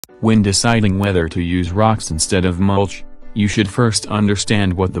When deciding whether to use rocks instead of mulch, you should first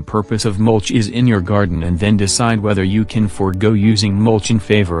understand what the purpose of mulch is in your garden and then decide whether you can forego using mulch in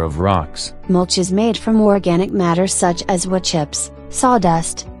favor of rocks. Mulch is made from organic matter such as wood chips,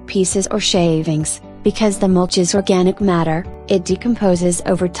 sawdust, pieces or shavings. Because the mulch is organic matter, it decomposes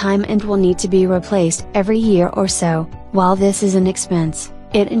over time and will need to be replaced every year or so. While this is an expense,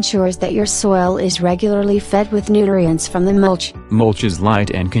 it ensures that your soil is regularly fed with nutrients from the mulch. Mulch is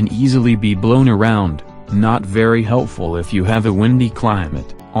light and can easily be blown around, not very helpful if you have a windy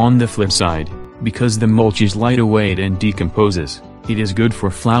climate. On the flip side, because the mulch is lightweight and decomposes, it is good for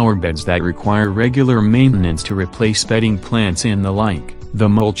flower beds that require regular maintenance to replace bedding plants and the like. The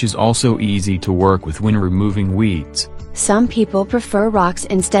mulch is also easy to work with when removing weeds. Some people prefer rocks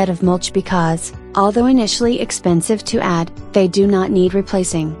instead of mulch because, although initially expensive to add, they do not need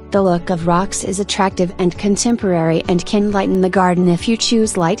replacing. The look of rocks is attractive and contemporary and can lighten the garden if you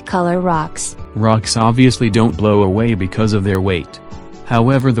choose light color rocks. Rocks obviously don't blow away because of their weight.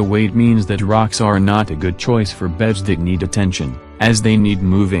 However, the weight means that rocks are not a good choice for beds that need attention, as they need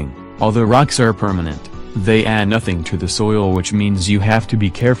moving. Although rocks are permanent, they add nothing to the soil, which means you have to be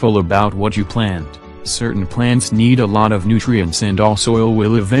careful about what you plant. Certain plants need a lot of nutrients and all soil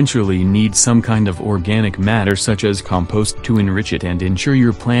will eventually need some kind of organic matter such as compost to enrich it and ensure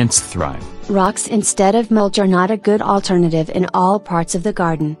your plants thrive. Rocks instead of mulch are not a good alternative in all parts of the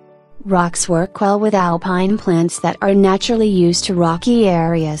garden. Rocks work well with alpine plants that are naturally used to rocky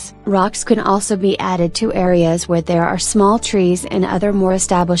areas. Rocks can also be added to areas where there are small trees and other more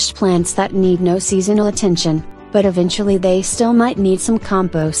established plants that need no seasonal attention, but eventually they still might need some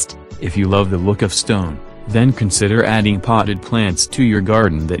compost. If you love the look of stone, then consider adding potted plants to your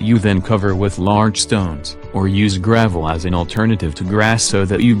garden that you then cover with large stones, or use gravel as an alternative to grass so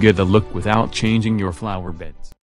that you get the look without changing your flower beds.